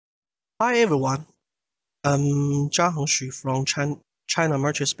Hi everyone, I'm Jiahang from China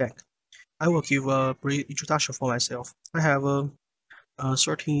Merchants Bank. I will give a brief introduction for myself. I have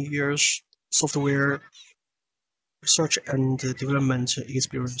 13 years software research and development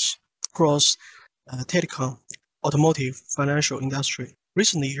experience across telecom, automotive, financial industry.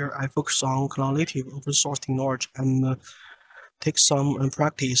 Recently, I focus on cloud-native open source technology and take some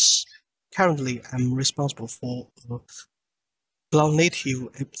practice. Currently, I'm responsible for cloud-native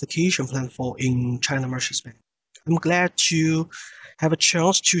application platform in China Merchants Bank. I'm glad to have a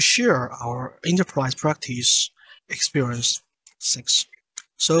chance to share our enterprise practice experience. Thanks.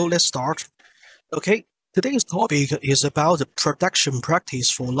 So let's start. Okay, today's topic is about the production practice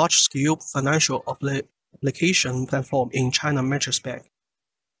for large-scale financial application platform in China Merchants Bank.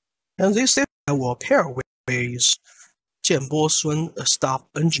 And this I will pair with Jianbo Sun, a staff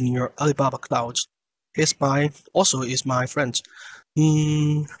engineer Alibaba Cloud. He's my friend.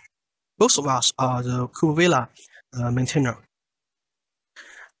 Both of us are the Kubevela maintainer.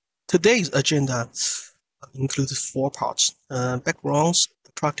 Today's agenda includes 4 parts. Backgrounds,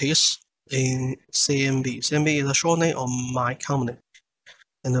 practice in CMB. CMB is a short name of my company.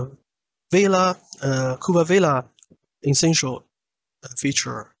 And Kubevela essential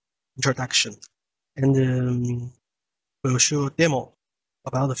feature introduction. And we'll show a demo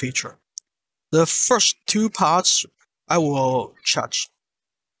about the feature. The first 2 parts I will charge.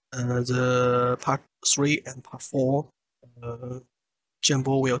 The part 3 and part 4,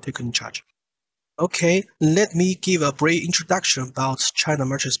 Jianbo will take in charge. Okay, let me give a brief introduction about China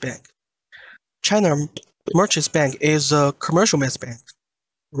Merchants Bank. China Merchants Bank is a commercial mass bank,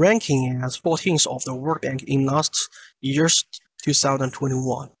 ranking as 14th of the World Bank in last year's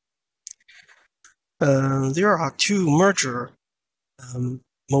 2021. There are 2 major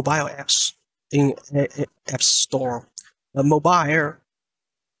mobile apps in App Store, Mobile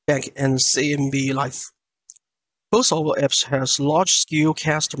Bank and CMB Life. Both of the apps has large-scale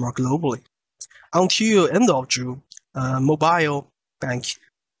customer globally. Until end of June, Mobile Bank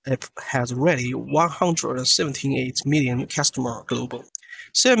app has already 178 million customers global.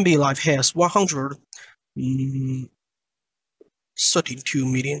 CMB Life has 132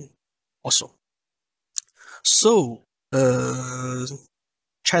 million also. So,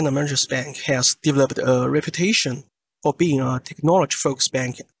 China Merchants Bank has developed a reputation for being a technology-focused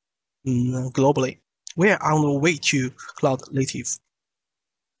bank globally. We are on the way to cloud native.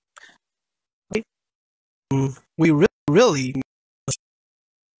 We really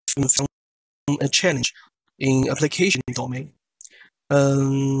found a challenge in application domain.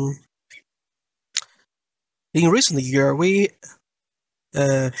 In recent year, we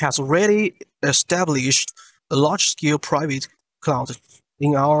has already established a large-scale private cloud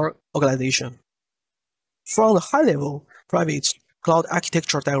in our organization. From the high-level private cloud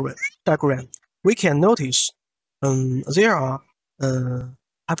architecture diagram, we can notice there are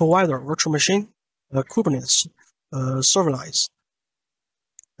hypervisor virtual machine, Kubernetes, serverless,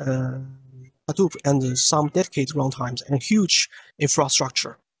 Hadoop, and some dedicated runtimes and huge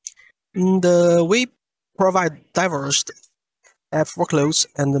infrastructure. And we provide diverse app workloads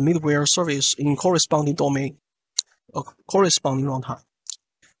and middleware service in corresponding domain, corresponding runtime.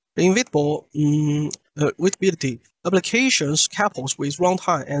 Readability applications coupled with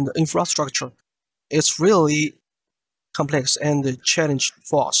runtime and infrastructure is really complex and challenge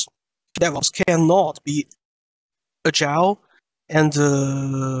for us. DevOps cannot be agile and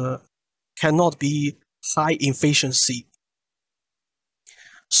cannot be high efficiency.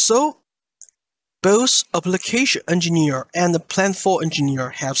 So both application engineer and platform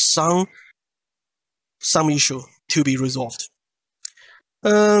engineer have some issue to be resolved.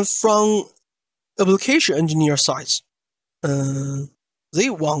 From application engineer side, they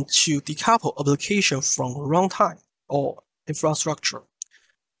want to decouple application from runtime or infrastructure,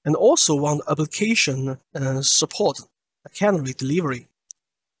 and also want application support canary delivery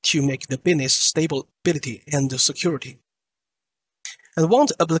to make the business stability and security, and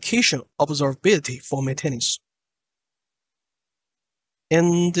want application observability for maintenance.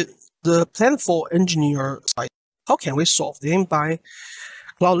 And the platform engineer side, how can we solve them by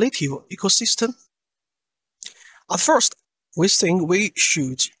cloud native ecosystem? At first, we think we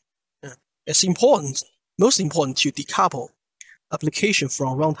should, it's most important to decouple application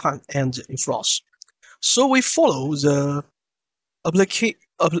from runtime and infrastructure. So we follow the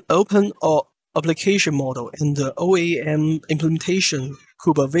open or application model and the OEM implementation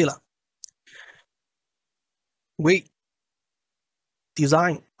Kubevela. We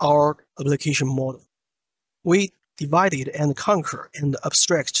design our application model. We divided and conquer and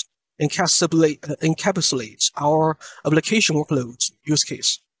abstract encapsulate our application workload use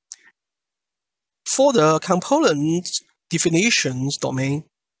case. For the component definitions domain,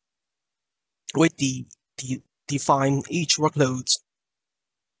 we define each workload's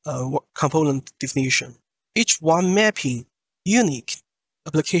component definition, each one mapping unique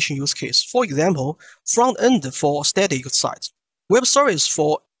application use case. For example, front end for static site, web service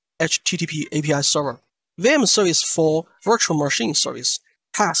for HTTP API server, VM service for virtual machine service,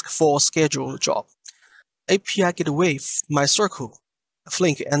 task for scheduled job, API gateway, MyCircle,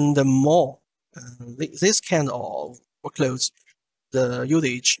 Flink, and more. This kind of workloads, the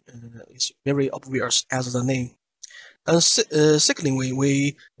usage is very obvious as the name. And secondly,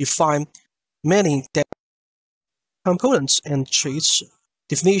 we define many components and traits.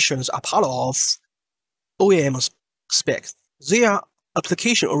 Definitions are part of OEM spec. They are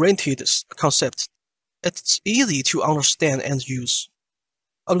application-oriented concepts. It's easy to understand and use.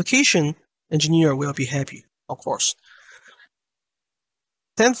 Application engineer will be happy, of course.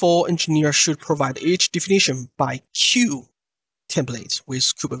 Therefore, engineer should provide each definition by Q template with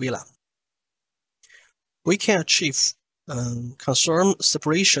Kubevilla. We can achieve concern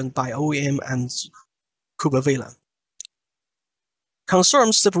separation by OEM and Kubevilla.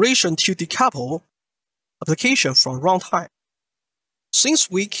 Concern separation to decouple application from runtime.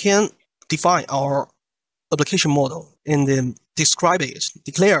 Since we can define our application model and then describe it,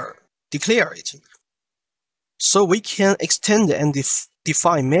 declare it, so we can extend and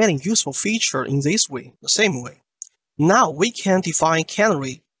define many useful features in this way, the same way. Now we can define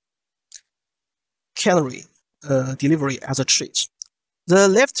canary delivery as a trait. The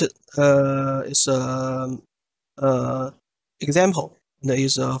left is example. There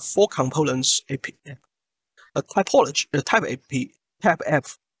is a 4 components app, a typology, a type app,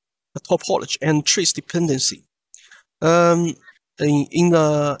 a topology, and trace dependency. In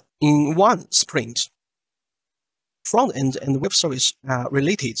one sprint, front end and web service are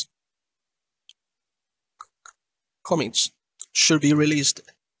related. Commits should be released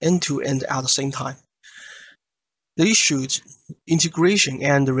end to end at the same time. They should integration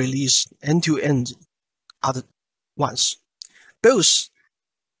and release end to end at once. Both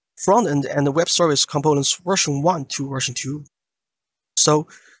front end and web service components version 1 to version 2. So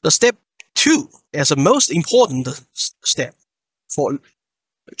the step 2 is the most important step for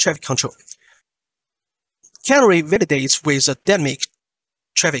traffic control. Canary validates with a dynamic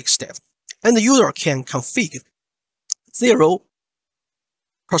traffic step, and the user can configure 0%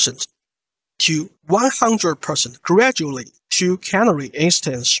 to 100% gradually to canary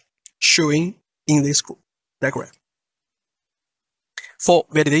instance showing in this diagram for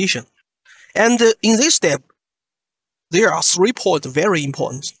validation. And in this step, there are 3 points very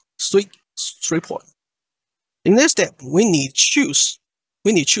important. Three points. In this step, we need choose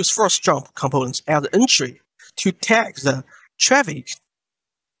first jump components as entry to tag the traffic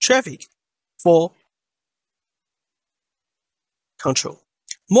for control.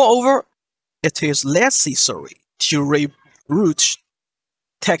 Moreover, it is necessary to reroute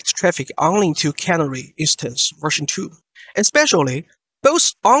tagged traffic only to canary instance version 2, especially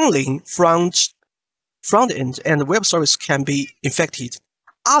both only front end and web service can be infected.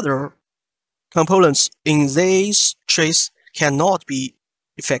 Other components in this trace cannot be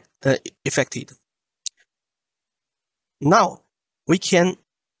affected. Now we can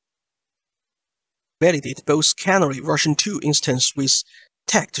validate both canary version 2 instance with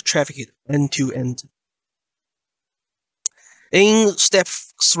tagged traffic end to end. In step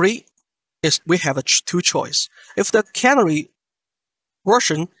 3, we have 2 choices. If the canary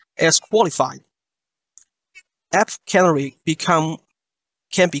version is qualified, app canary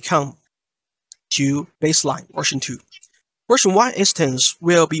can become to baseline version 2. Version 1 instance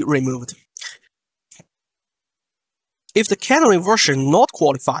will be removed. If the canary version not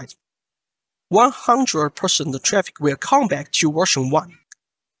qualified, 100% traffic will come back to version 1.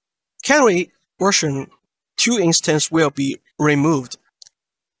 Canary version 2 instance will be removed.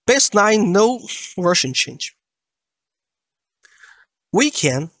 Baseline no version change. We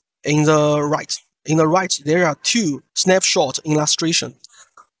can, in the right there are 2 snapshot illustration.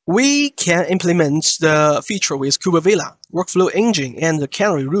 We can implement the feature with Kubevilla, workflow engine, and the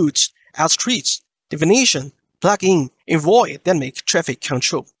canary routes as traits, definition, plugin, avoid dynamic traffic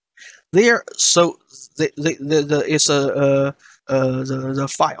control. There, so there is the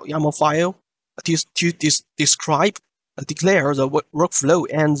file, YAML file, to describe, declare the workflow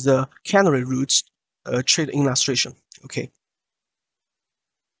and the canary routes trait illustration. Okay.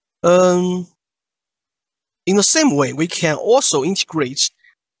 In the same way, we can also integrate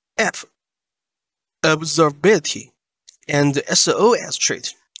app observability and SOS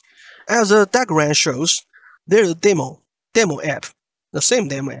trait. As the diagram shows, there is a demo app, the same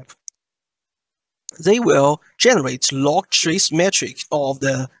demo app. they will generate log trace metric of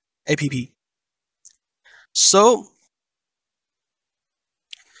the app. So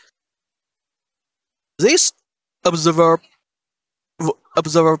this observability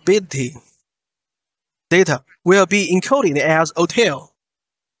data will be encoded as hotel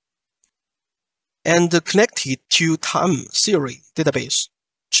and connected to time series database,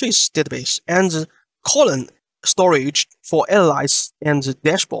 trace database, and column storage for analyze and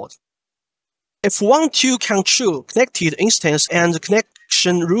dashboard. If we want to control connected instance and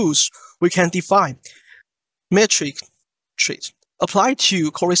connection rules, we can define metric trace applied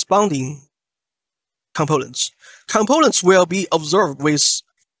to corresponding components. Components will be observed with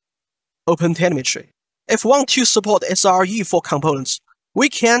OpenTelemetry. If we want to support SRE for components, we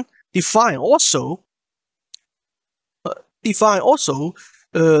can define SO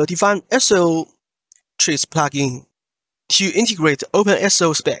trace plugin to integrate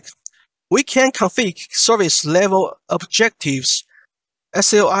OpenSO spec. We can configure service level objectives,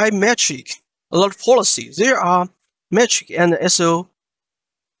 SLI metric, alert policy. There are metric and SO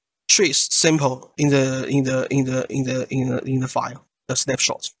trace sample in the file, the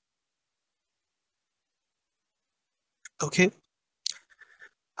snapshot. Okay,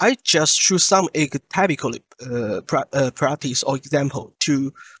 I just choose some typical practice or example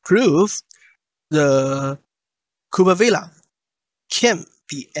to prove the Kubevela can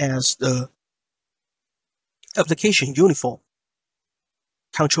be as the application uniform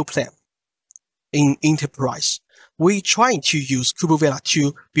control plane in enterprise. We try to use Kubevela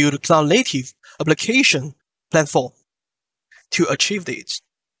to build cloud-native application platform to achieve it.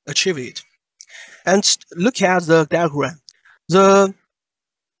 And look at the diagram. The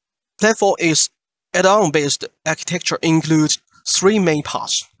platform is add-on based architecture includes three main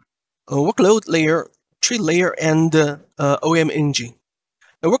parts: a workload layer, tree layer, and OM engine.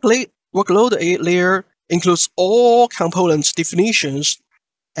 The workload layer includes all components definitions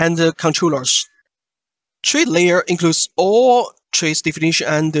and controllers. Tree layer includes all trace definition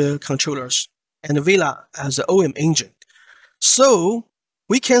and controllers, and Vela as the OM engine. So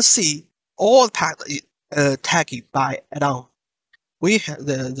we can see all tagged by add-on. We have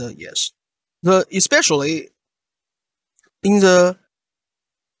especially in the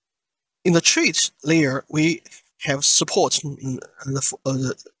traits layer we have support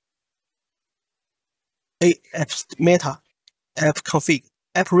the app meta, app config,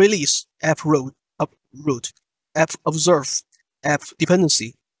 app release, app root, app observe, app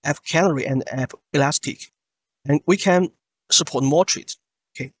dependency, app canary, and app elastic, and we can support more traits.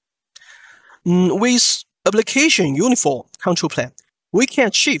 Okay, with application uniform control plane, we can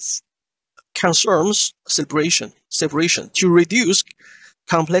achieve concerns separation to reduce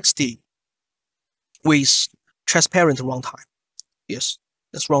complexity with transparent runtime. Yes,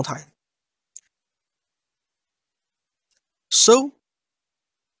 that's runtime. So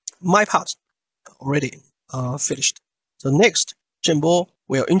my part already finished. So next, Jianbo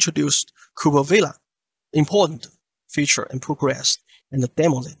will introduce Kubevela important feature and progress and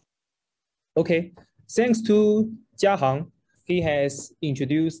demo them. Okay, thanks to Jiahang, he has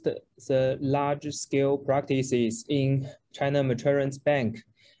introduced the large-scale practices in China Merchants Bank.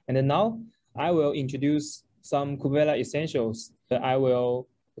 And now I will introduce some Kubevela essentials. I will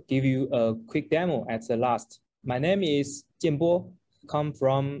give you a quick demo at the last. My name is Jianbo, come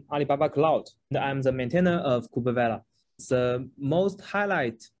from Alibaba Cloud, and I'm the maintainer of Kubevela. The most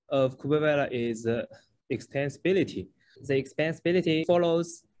highlight of Kubevela is extensibility. The extensibility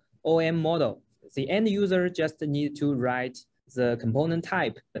follows OM model. The end user just need to write the component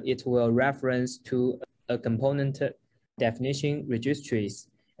type. It will reference to a component definition registries.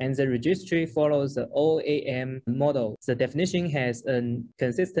 And the registry follows the OAM model. The definition has a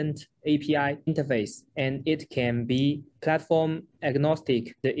consistent API interface, and it can be platform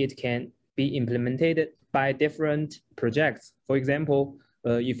agnostic. It can be implemented by different projects. For example,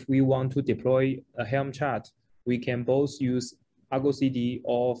 if we want to deploy a Helm chart, we can both use Argo CD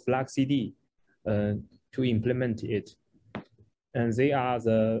or Flux CD to implement it. And they are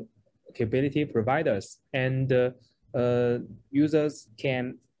the capability providers, and users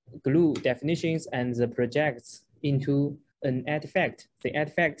can glue definitions and the projects into an artifact. The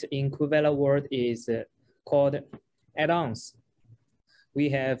artifact in Kubevela world is called add-ons. We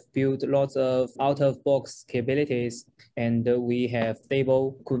have built lots of out-of-box capabilities, and we have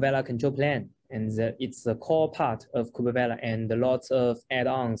stable Kubevela control plane. And it's a core part of Kubevela, and lots of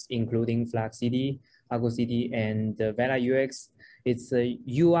add-ons, including Flux CD, Argo CD, and Vela UX. It's a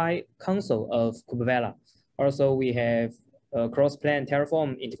UI console of Kubevela. Also, we have cross-plan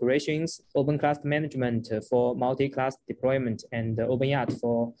Terraform integrations, open cluster management for multi-class deployment, and OpenYARD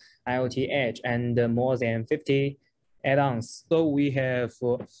for IoT Edge, and more than 50 add-ons. So we have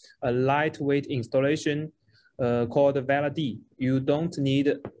a lightweight installation called VelaD. You don't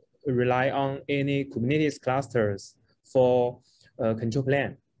need rely on any Kubernetes clusters for control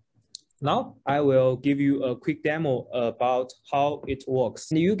plane. Now I will give you a quick demo about how it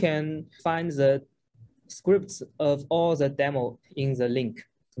works. You can find the scripts of all the demo in the link.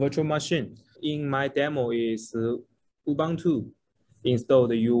 Virtual machine. In my demo is Ubuntu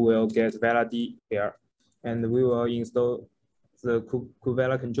installed. You will get VelaD here, and we will install the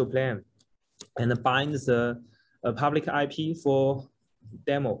Kuvela control plane and bind the public IP for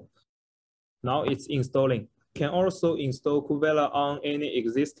demo. Now it's installing. You can also install Kuvela on any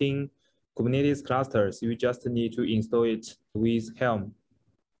existing Kubernetes clusters. You just need to install it with Helm.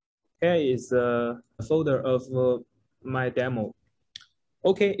 Here is a folder of my demo.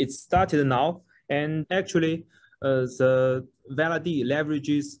 Okay, it started now, and actually the VelaD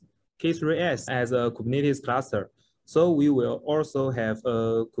leverages K3s as a Kubernetes cluster. So we will also have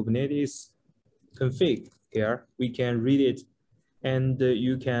a Kubernetes config here. We can read it, and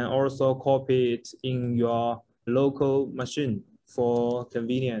you can also copy it in your local machine for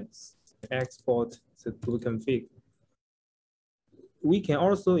convenience. Export the config. We can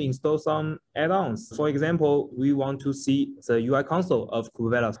also install some add-ons. For example, we want to see the UI console of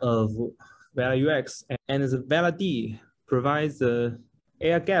Kuvela, of Vela UX, and the VelaD provides the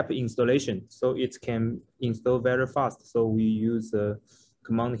air gap installation, so it can install very fast. So we use the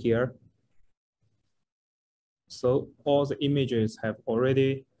command here. So all the images have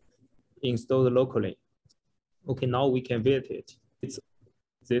already installed locally. Okay, now we can visit it. It's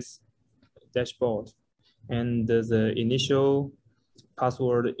this dashboard, and the initial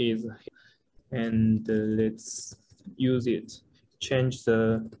password is, and let's use it. Change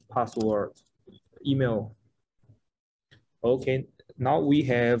the password. Email. Okay, now we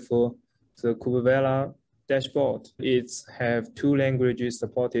have the Kuvela dashboard. It's have 2 languages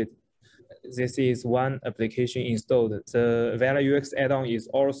supported. This is one application installed. The Vela UX add-on is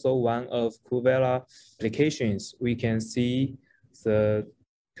also one of Kuvela applications. We can see the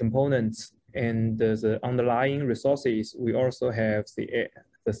components and the underlying resources. We also have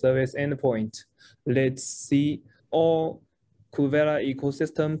the service endpoint. Let's see, all Kuvela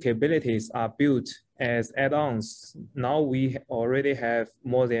ecosystem capabilities are built as add-ons. Now we already have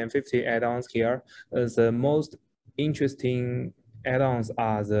more than 50 add-ons here. The most interesting add-ons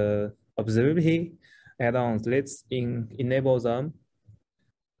are the observability add-ons. Let's enable them.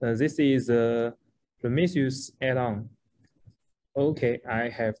 This is a Prometheus add-on. Okay, I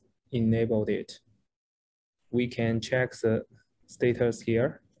have enabled it. We can check the status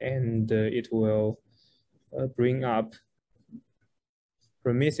here, and it will bring up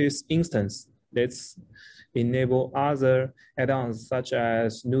Prometheus instance. Let's enable other add-ons such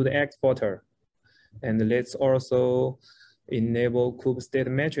as Node Exporter, and let's also enable kube state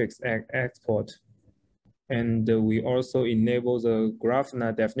matrix export. And we also enable the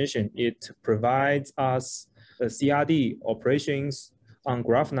Grafana definition. It provides us CRD operations on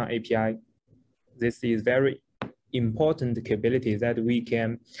Grafana API. This is very important capability that we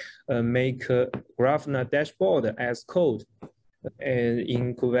can make Grafana dashboard as code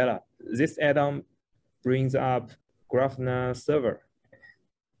in Kuvela. This add-on brings up Grafana server.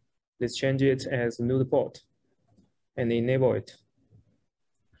 Let's change it as node port and enable it.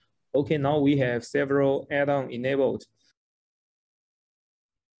 Okay, now we have several add-on enabled.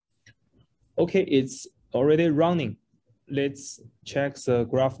 Okay, it's already running. Let's check the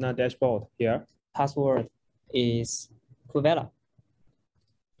Grafana dashboard here. Password is Kuvela.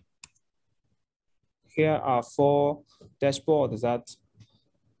 Here are 4 dashboards that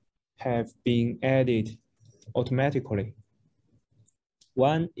have been added automatically.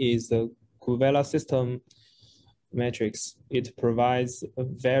 One is the Kuvela system matrix. It provides a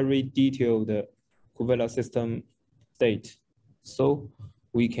very detailed Kuvela system state. So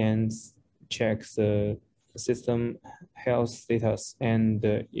we can check the system health status, and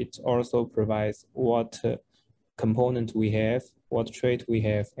it also provides what component we have, what trait we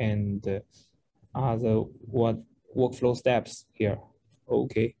have, and what workflow steps here.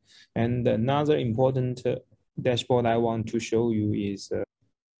 Okay, and another important dashboard I want to show you is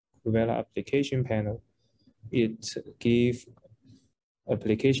Kuvela application panel. It gives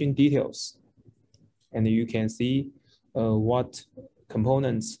application details, and you can see what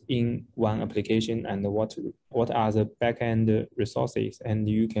components in one application and what are the backend resources, and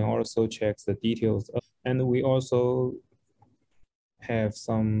you can also check the details. And we also have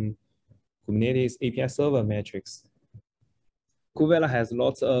some Kubernetes API server metrics. Kubevela has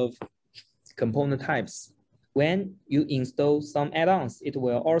lots of component types. When you install some add-ons, it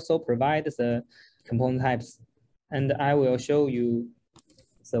will also provide the component types. And I will show you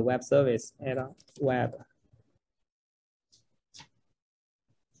the web service add-on web.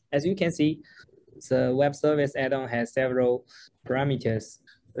 As you can see, the web service add-on has several parameters.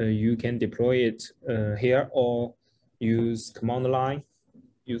 You can deploy it here or use command line.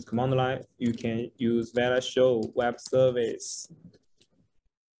 Use command line. You can use Vela show web service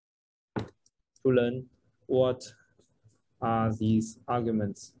to learn what are these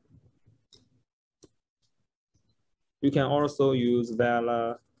arguments. You can also use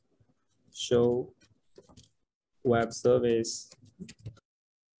Vela show web service.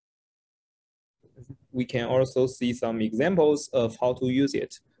 We can also see some examples of how to use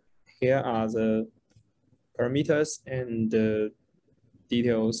it. Here are the parameters and the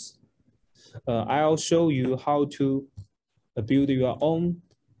details. I'll show you how to build your own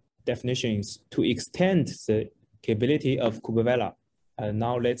definitions to extend the capability of Kubevela.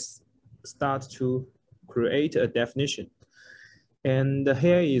 Now let's start to create a definition. And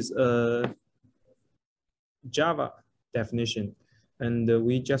here is a Java definition. And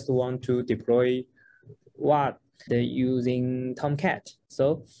we just want to deploy what using Tomcat.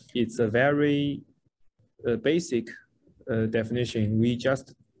 So it's a very basic definition. We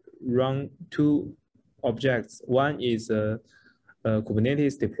just run two objects. One is a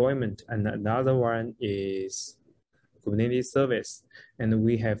Kubernetes deployment, and another one is Kubernetes service. And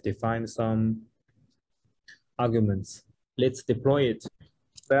we have defined some arguments. Let's deploy it.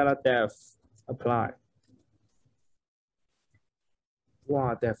 Vela def apply.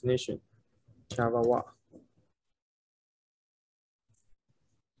 WA definition, Java WA.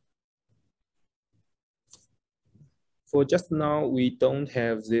 For just now, we don't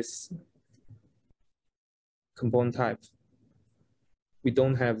have this component type. We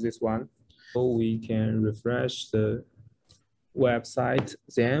don't have this one. So we can refresh the website.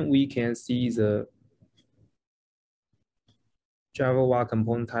 Then we can see the Java WA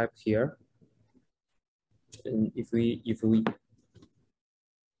component type here. And if we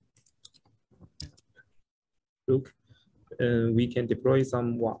look, we can deploy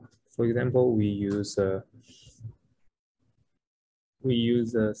some WA. For example, we use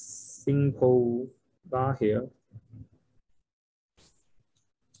a simple bar here.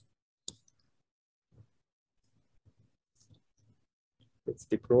 Let's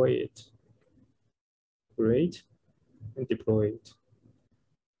deploy it. Create and deploy it.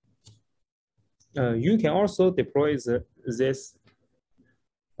 You can also deploy this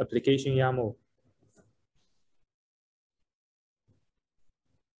application YAML.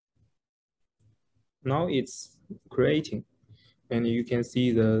 Now it's creating, and you can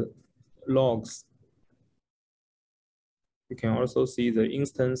see the logs. You can also see the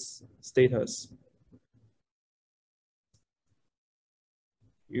instance status.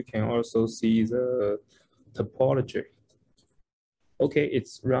 You can also see the topology. Okay,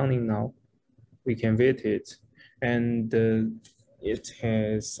 it's running now. We can visit it, and it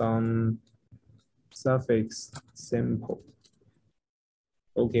has some suffix simple.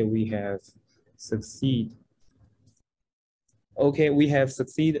 Okay, we have succeed. Okay, we have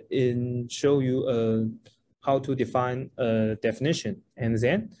succeeded in show you how to define a definition, and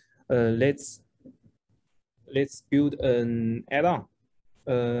then let's build an add-on.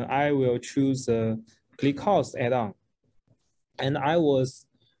 I will choose a ClickHouse add-on, and I was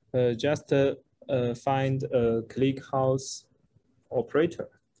just find a ClickHouse operator.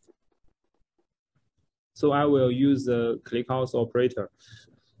 So I will use the ClickHouse operator.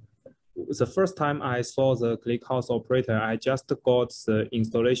 The first time I saw the ClickHouse operator, I just got the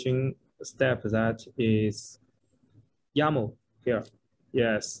installation step that is YAML here.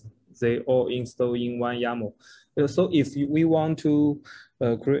 Yes, they all install in one YAML. So if we want to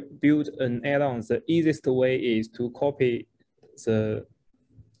build an add-on, the easiest way is to copy the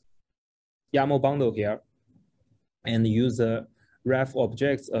YAML bundle here and use the ref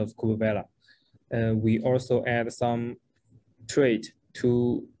objects of Kubevela. We also add some trait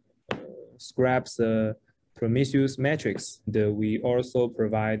to scrap the Prometheus matrix. We also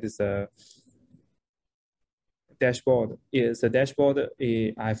provide the dashboard. The dashboard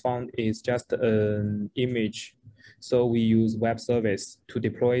I found is just an image. So we use web service to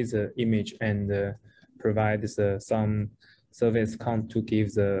deploy the image and provide some service count to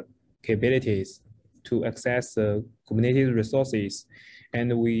give the capabilities to access the Kubernetes resources.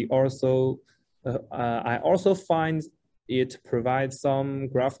 And we also, I also find it provides some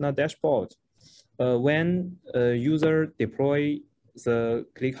Grafana dashboard. When a user deploy the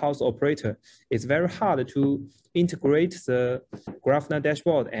ClickHouse operator, it's very hard to integrate the Grafana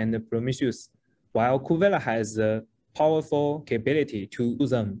dashboard and Prometheus, while Kubevela has a powerful capability to do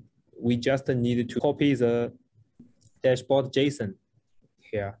them. We just need to copy the dashboard JSON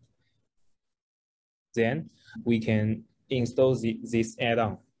here. Then we can install this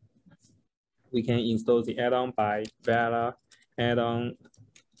add-on. We can install the add-on by Vela add-on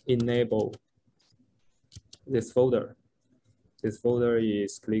enable this folder. This folder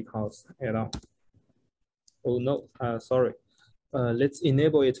is ClickHouse add-on. Oh no, sorry. Let's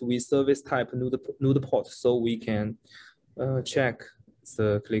enable it with service type node port so we can check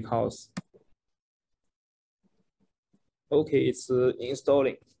the ClickHouse. Okay, it's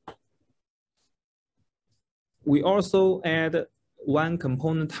installing. We also add one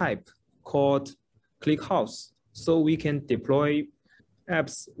component type called ClickHouse, so we can deploy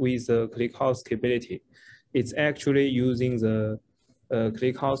apps with the ClickHouse capability. It's actually using the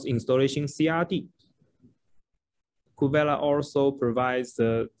ClickHouse installation CRD. Kubevela also provides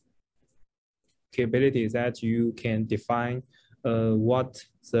the capability that you can define what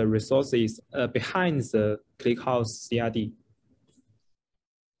the resources behind the ClickHouse CRD.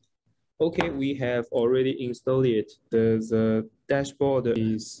 Okay, we have already installed it. The dashboard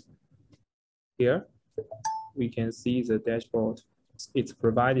is here. We can see the dashboard. It's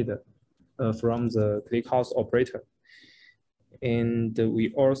provided from the ClickHouse operator. And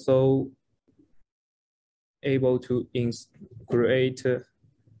we also able to create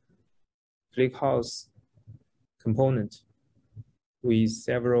ClickHouse component with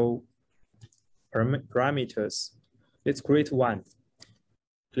several parameters. Let's create one.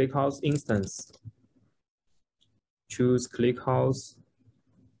 ClickHouse instance. Choose ClickHouse.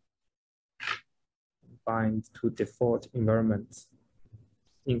 Bind to default environment.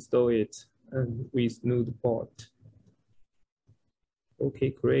 Install it with node port.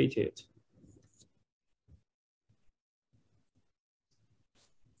 Okay, create it.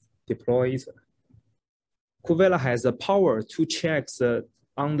 Deploy it. Kubevela has the power to check the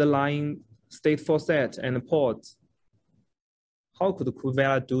underlying stateful set and ports. How could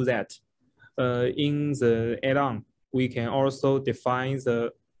Kubevela do that? In the add-on, we can also define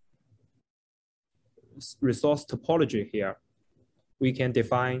the resource topology here. We can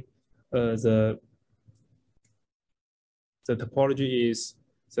define the topology is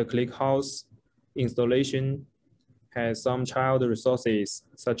the ClickHouse installation has some child resources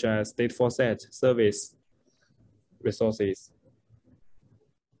such as stateful set, service resources.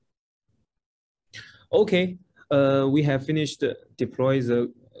 Okay, we have finished deploy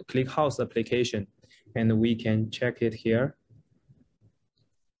the ClickHouse application, and we can check it here.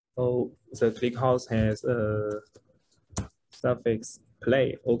 So the ClickHouse has a suffix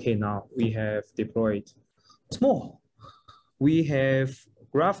play. Okay, now we have deployed. Small. We have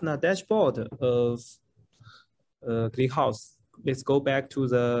Grafana dashboard of ClickHouse. Let's go back to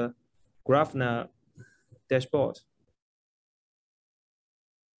the Grafana dashboard.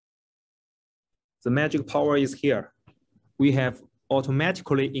 The magic power is here. We have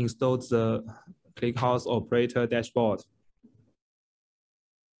automatically installed the ClickHouse operator dashboard.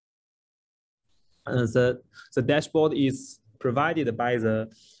 The dashboard is provided by the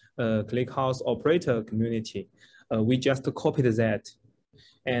ClickHouse operator community. We just copied that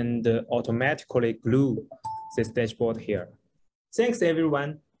and automatically glue this dashboard here. Thanks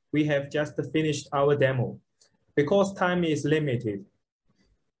everyone. We have just finished our demo. Because time is limited,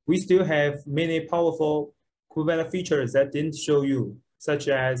 we still have many powerful Kubevela features that didn't show you, such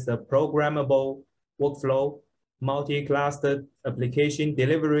as the programmable workflow, multi-clustered application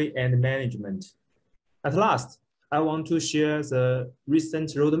delivery and management. At last, I want to share the recent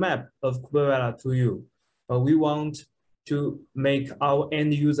roadmap of Kubevela to you. We want to make our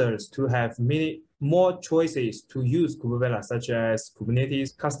end users to have many more choices to use Kubevela, such as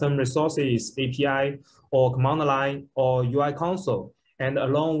Kubernetes, custom resources, API, or command line, or UI console, and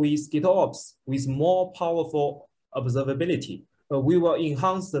along with GitOps, with more powerful observability. We will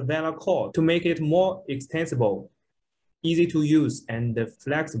enhance the Vela core to make it more extensible, easy to use, and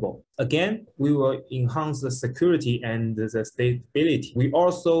flexible. Again, we will enhance the security and the stability. We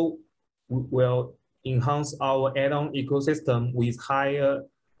also will enhance our add-on ecosystem with higher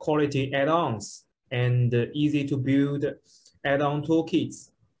quality add-ons and easy to build add-on toolkits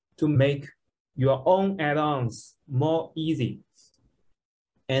to make your own add-ons more easy.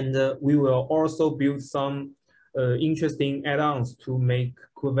 And we will also build some interesting add-ons to make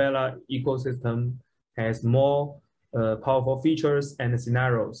Kubevela ecosystem has more powerful features and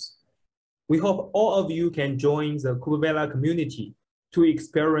scenarios. We hope all of you can join the Kubevela community to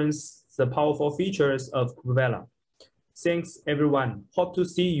experience the powerful features of Kubevela. Thanks, everyone. Hope to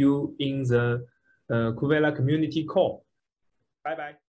see you in the Kuvela community call. Bye-bye.